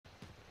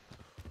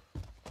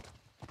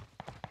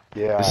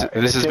Yeah.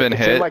 This has been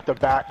it's hit. in like the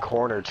back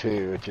corner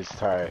too, which is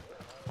tight.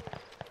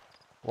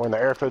 We're in the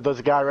airfield. There's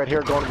a guy right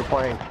here going to the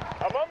plane.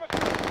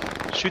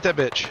 Shoot that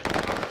bitch.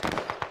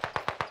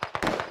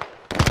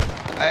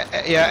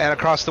 Yeah, and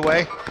across the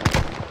way.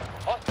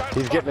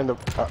 He's getting in the.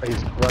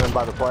 He's running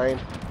by the plane.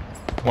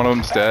 One of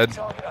them's dead.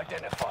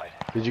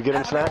 Did you get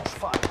him, Snacks?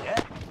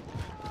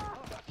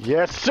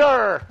 Yes,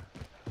 sir.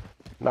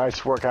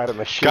 Nice work out of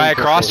machine. Guy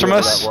across from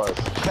us.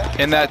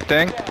 In that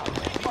thing.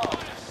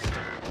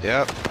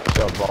 Yep.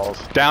 Balls.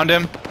 Downed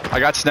him. I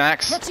got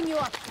Snacks.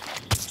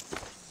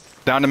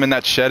 Downed him in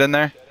that shed in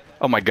there.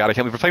 Oh my god, I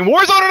can't believe we're playing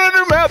Warzone on a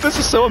new map. This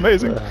is so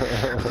amazing.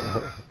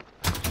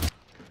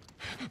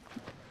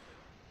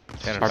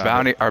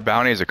 Our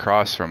bounty is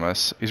across from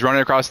us. He's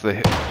running across the.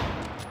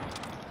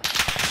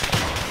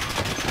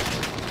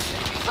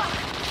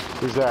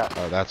 Who's that?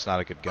 Oh, that's not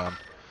a good gun.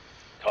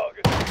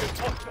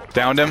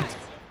 Downed him.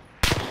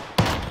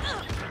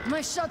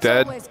 My shot's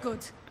Dead. always good.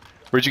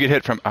 Where'd you get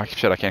hit from? Oh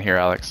shit, I can't hear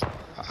Alex.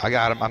 I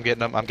got him. I'm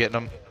getting him. I'm getting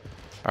him.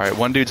 All right,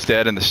 one dude's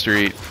dead in the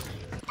street.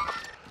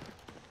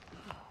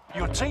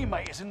 Your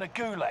teammate is in the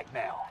gulag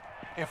now.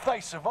 If they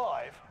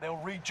survive, they'll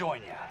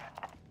rejoin you.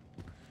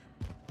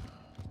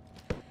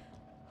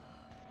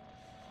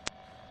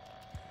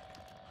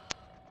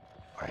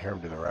 I hear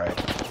him to the right.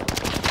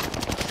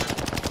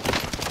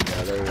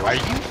 Yeah, there he is. Are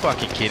you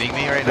fucking kidding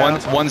me right now?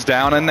 One's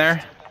down in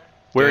there.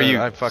 Where are you?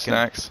 I'm fucking.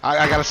 Snacks.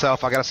 I got a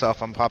self. I got a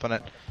self. I'm popping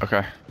it.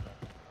 Okay.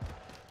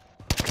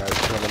 Guys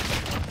coming.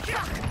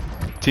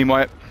 Team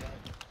wipe.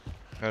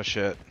 Oh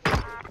shit.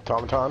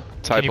 Automaton?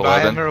 Type Can you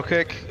buy 11. him real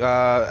quick?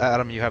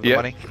 Adam, you have the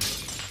money?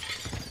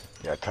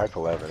 Yeah, Type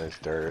 11 is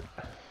dirt.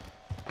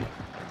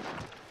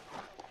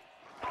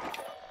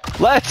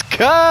 Let's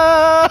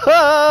go!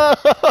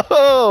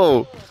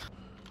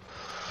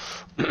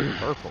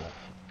 Purple.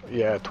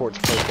 Yeah, towards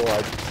purple.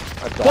 I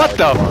died. What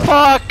the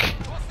fuck?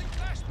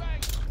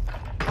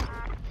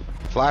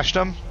 Flashed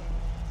him.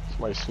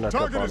 Somebody snuck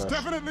up on us.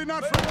 Definitely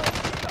not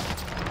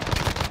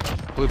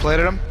Blue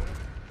plated him.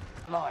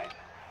 Line.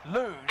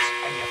 Lose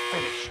and you're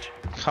finished.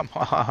 Come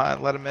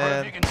on, let him Prove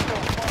in. you can still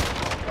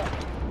fight.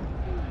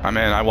 I'm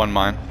in. I won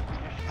mine.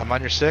 I'm on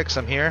your 6.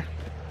 I'm here.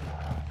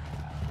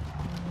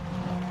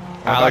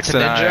 Alex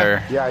and I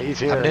are. Yeah, he's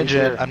here. I'm he's ninja.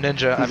 here. I'm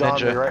ninja. He's I'm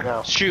on me ninja. right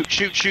now. Shoot!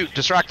 Shoot! Shoot!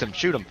 Distract him!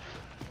 Shoot him!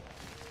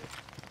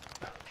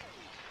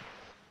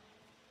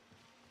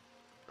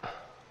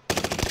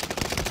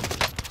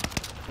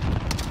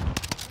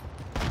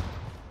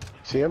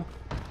 See him?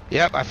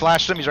 Yep, I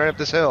flashed him. He's right up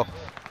this hill.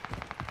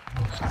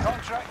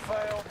 Contract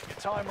failed. Your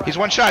time ran He's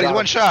one out. shot. He's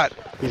one shot.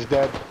 He's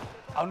dead.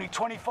 Only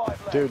 25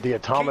 left. Dude, the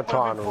Keep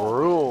automaton moving forward.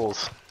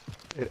 rules.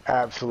 It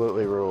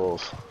absolutely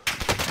rules.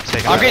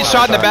 I'm getting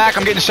shot in the back.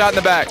 I'm getting shot in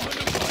the back.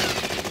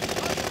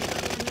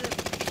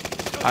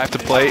 I have to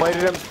plate.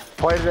 Plated him.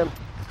 Plated him.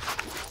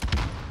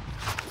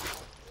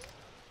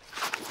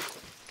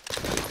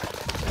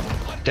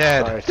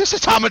 Dead. Nice. This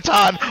is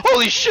automaton.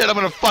 Holy shit! I'm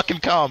gonna fucking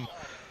come.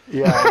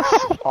 Yeah,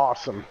 it's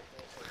awesome.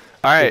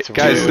 All right, It's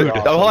guys. really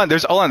awesome. Hold on.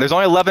 There's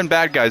only 11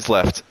 bad guys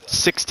left.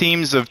 6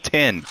 teams of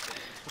 10.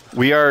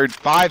 We are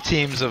 5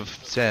 teams of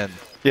 10.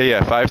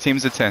 yeah 5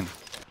 teams of 10.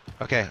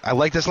 Okay, I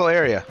like this little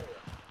area.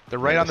 They're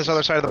right on this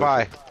other side of the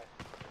buy.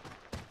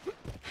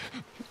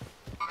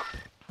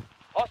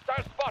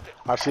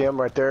 I see him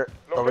right there,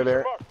 over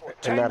there,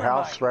 in that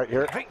house right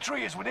here.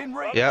 Victory is within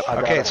reach. Yep. I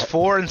got Okay, it. it's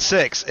 4 and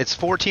 6. It's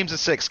 4 teams of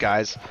 6,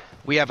 guys.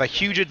 We have a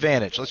huge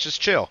advantage. Let's just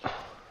chill.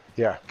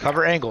 Yeah.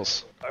 Cover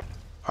angles. All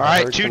I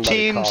right, heard 2 somebody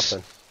teams.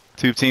 coughing.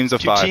 2 teams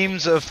of 2 5.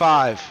 teams of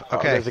 5. Oh,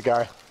 Okay. there's a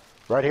guy.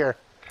 Right here.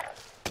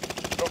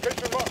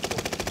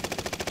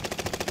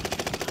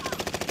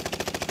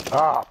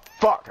 Ah,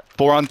 fuck.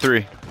 4 on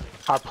 3.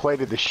 I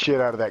plated the shit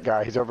out of that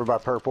guy. He's over by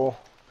purple.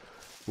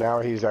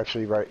 Now he's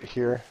actually right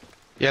here.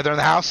 Yeah, they're in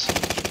the house.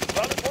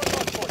 Watch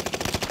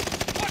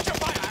your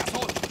fire,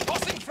 asshole!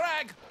 Tossing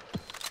frag!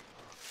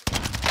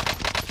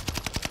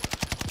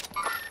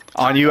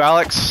 On you,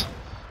 Alex.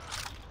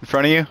 In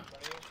front of you.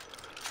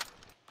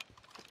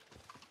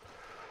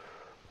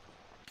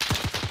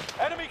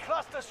 Enemy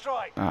cluster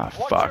strike. Ah,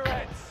 Watch fuck. your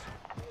heads.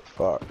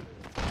 Fuck.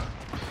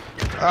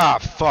 Ah,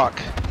 fuck.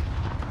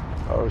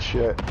 Oh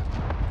shit.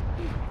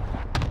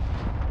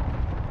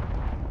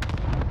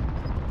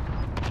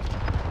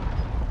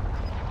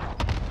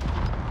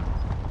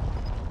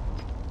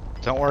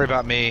 Don't worry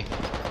about me.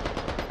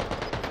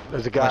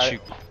 There's a Unless guy. you...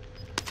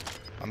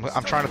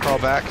 I'm trying to crawl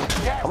back.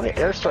 How many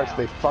airstrikes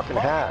do they fucking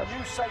have?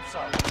 New safe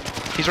zone.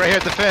 He's right here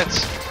at the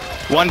fence.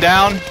 One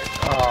down.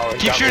 Oh, he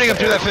Keep got me shooting him with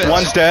through the that fence.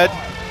 One's dead.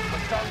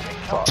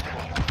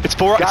 Fuck. It's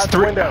 4. Got It's the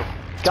 3. window.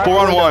 It's Got 4 the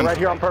on window 1. Right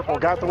here on purple.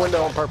 Got the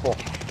window on purple.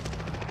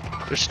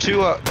 There's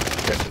 2 right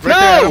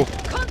No! there.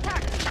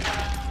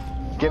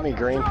 Contact! Get me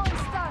green. Stun.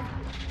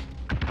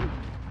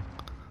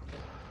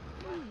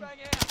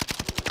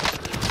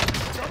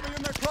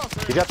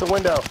 He's at the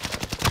window.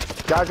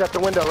 Guy's at the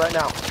window right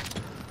now.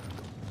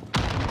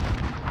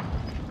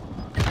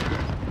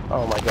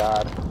 Oh my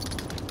god.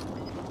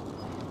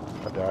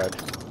 I died.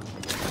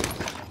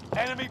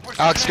 Enemy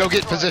Alex, go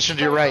get positioned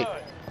to your right.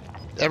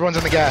 Everyone's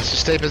in the gas.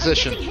 Just stay in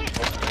position.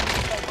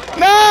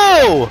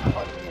 No!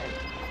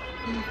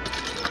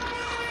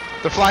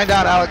 They're flying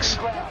down, Alex.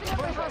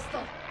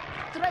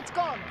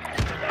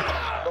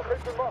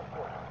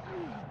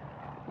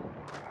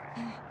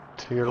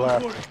 To your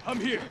left. I'm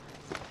here.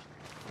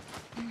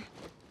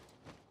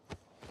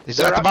 He's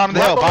at the bottom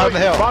of the hill. Bottom of the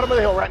hill. Bottom of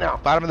the hill right now.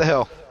 Bottom of the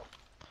hill.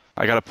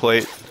 I got a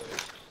plate.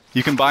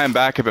 You can buy him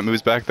back if it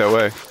moves back that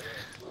way.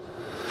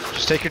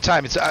 Just take your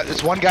time.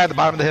 It's one guy at the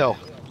bottom of the hill.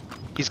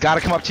 He's got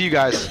to come up to you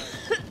guys.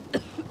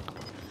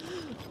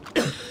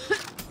 There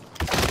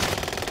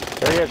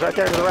he is, right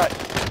there to the right.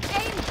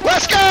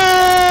 Let's go!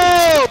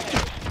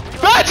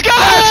 Let's go!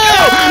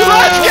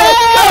 Let's go!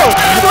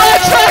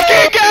 Let's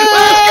fucking go!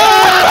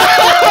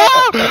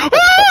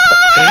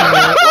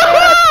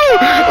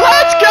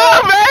 Let's go,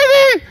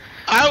 baby!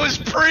 I was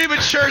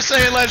premature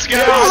saying let's go.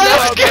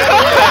 Let's go!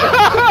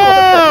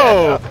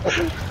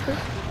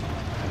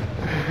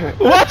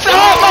 What's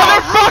up,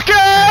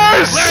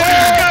 motherfuckers?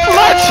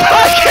 Let's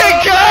fucking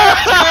go!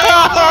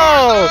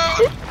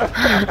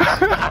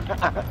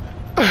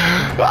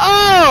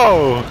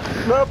 Oh!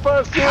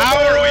 How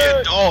are we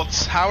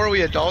adults? How are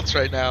we adults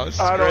right now? This is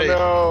I don't great.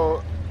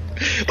 know.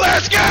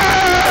 Let's go!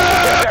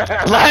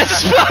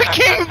 Let's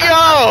fucking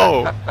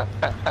go!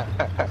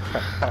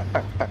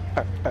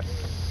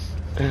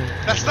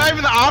 That's not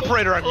even the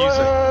operator I'm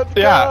using.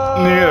 Yeah,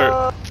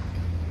 neither.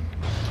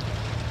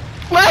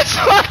 Let's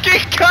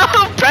fucking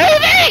go,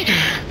 baby!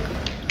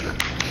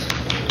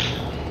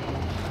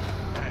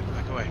 Alright,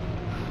 back away.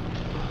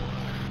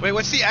 Wait,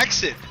 what's the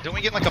exit? Don't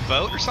we get like a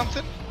boat or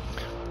something?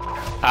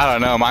 I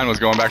don't know. Mine was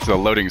going back to the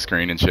loading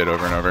screen and shit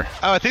over and over.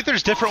 Oh, I think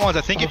there's different ones.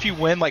 I think if you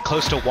win like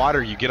close to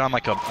water, you get on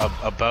like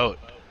a boat.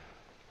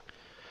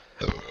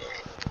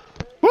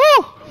 Woo!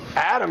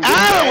 Adam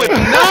with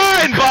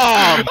 9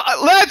 bomb!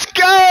 Let's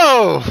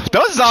go!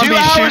 Those zombies 2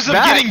 hours shoot of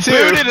back, getting too.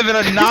 booted and then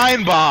a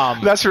 9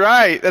 bomb. That's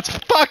right. That's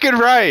fucking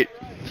right.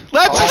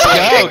 Let's Let's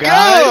fucking go,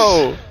 guys.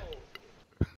 go!